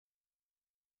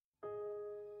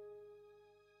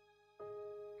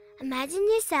Imagine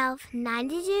yourself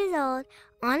 90 years old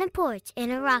on a porch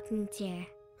in a rocking chair,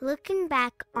 looking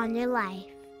back on your life.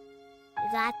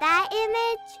 You got that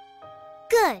image?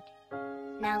 Good.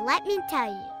 Now let me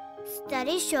tell you,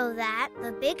 studies show that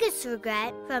the biggest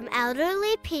regret from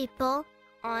elderly people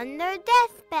on their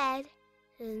deathbed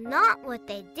is not what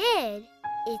they did,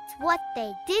 it's what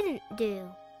they didn't do,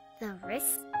 the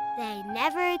risks they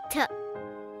never took.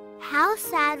 How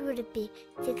sad would it be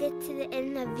to get to the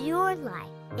end of your life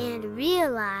and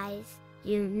realize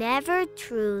you never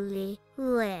truly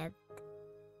lived?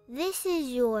 This is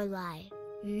your life,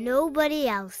 nobody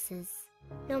else's.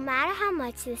 No matter how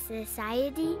much the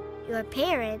society, your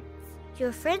parents,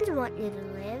 your friends want you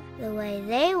to live the way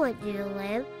they want you to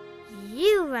live,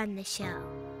 you run the show.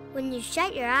 When you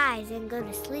shut your eyes and go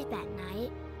to sleep at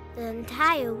night, the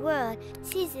entire world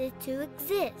ceases to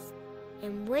exist.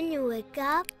 And when you wake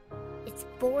up, it's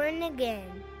born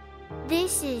again.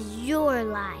 This is your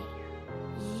life.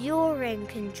 You're in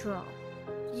control.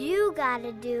 You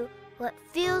gotta do what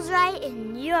feels right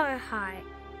in your heart.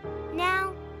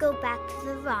 Now go back to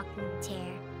the rocking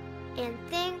chair and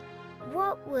think,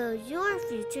 what will your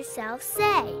future self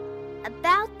say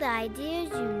about the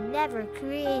ideas you never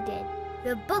created,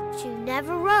 the books you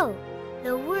never wrote,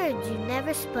 the words you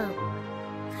never spoke?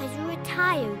 Because you were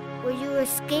tired or you were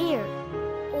scared,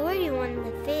 or you wanted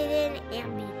to fit in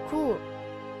and be cool.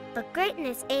 But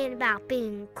greatness ain't about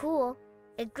being cool.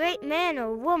 A great man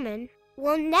or woman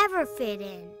will never fit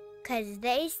in, 'cause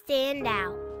they stand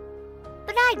out.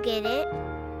 But I get it.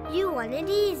 You want it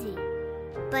easy.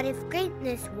 But if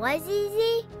greatness was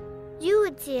easy, you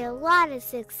would see a lot of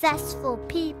successful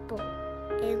people,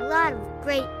 a lot of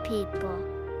great people.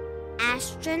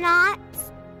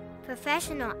 Astronauts,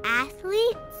 professional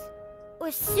athletes, or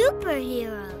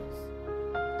superheroes.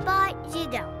 But you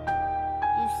don't.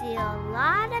 You see a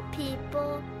lot of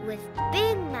people with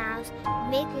big mouths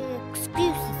making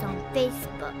excuses on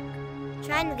Facebook,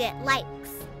 trying to get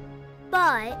likes.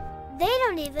 But they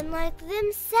don't even like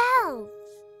themselves.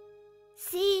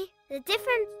 See, the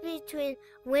difference between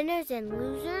winners and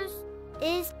losers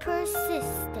is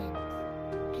persistence.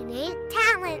 It ain't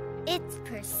talent, it's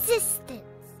persistence.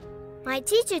 My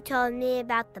teacher told me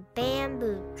about the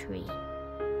bamboo tree.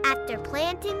 After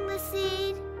planting the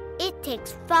seed, it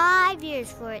takes 5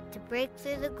 years for it to break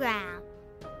through the ground.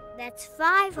 That's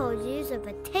 5 whole years of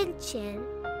attention,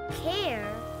 care,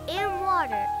 and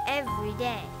water every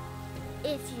day.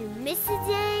 If you miss a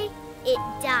day, it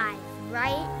dies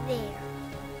right there.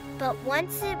 But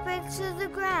once it breaks through the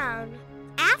ground,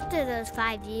 after those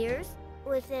 5 years,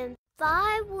 within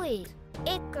 5 weeks,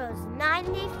 it grows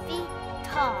 90 feet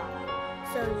tall.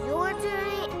 So your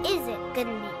journey isn't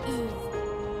gonna be easy.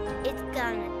 It's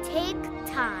gonna take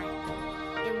time.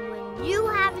 And when you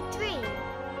have a dream,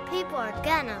 people are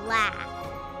gonna laugh,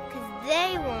 'cause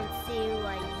they won't see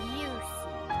what you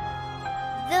see.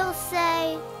 They'll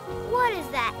say, what is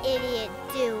that idiot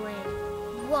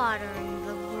doing, watering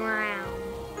the ground?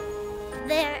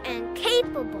 They're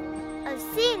incapable of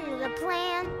seeing the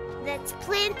plan that's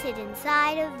planted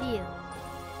inside of you.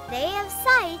 They have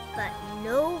sight, but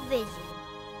no vision.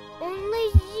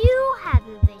 Only you have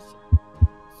a vision.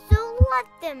 So let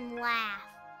them laugh.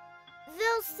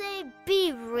 They'll say,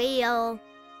 be real,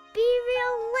 be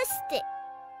realistic.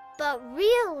 But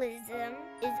realism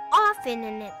is often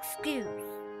an excuse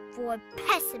for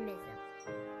pessimism.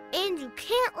 And you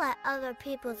can't let other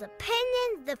people's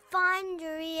opinions define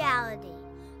your reality.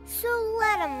 So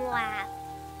let them laugh.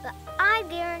 But I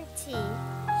guarantee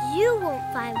you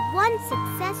won't find one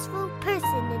successful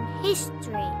person in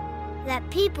history that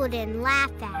people didn't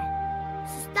laugh at.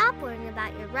 So stop worrying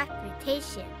about your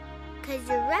reputation, because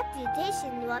your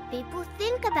reputation is what people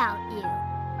think about you.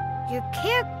 Your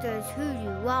character is who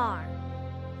you are.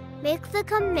 Make the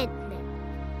commitment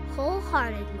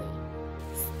wholeheartedly.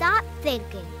 Stop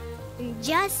thinking and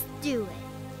just do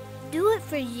it. Do it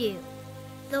for you,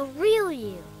 the real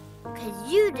you,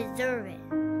 because you deserve it.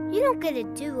 You don't get a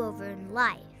do-over in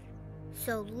life,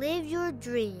 so live your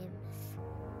dreams.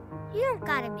 You don't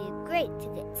gotta be great to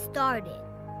get started,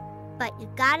 but you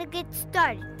gotta get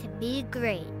started to be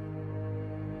great.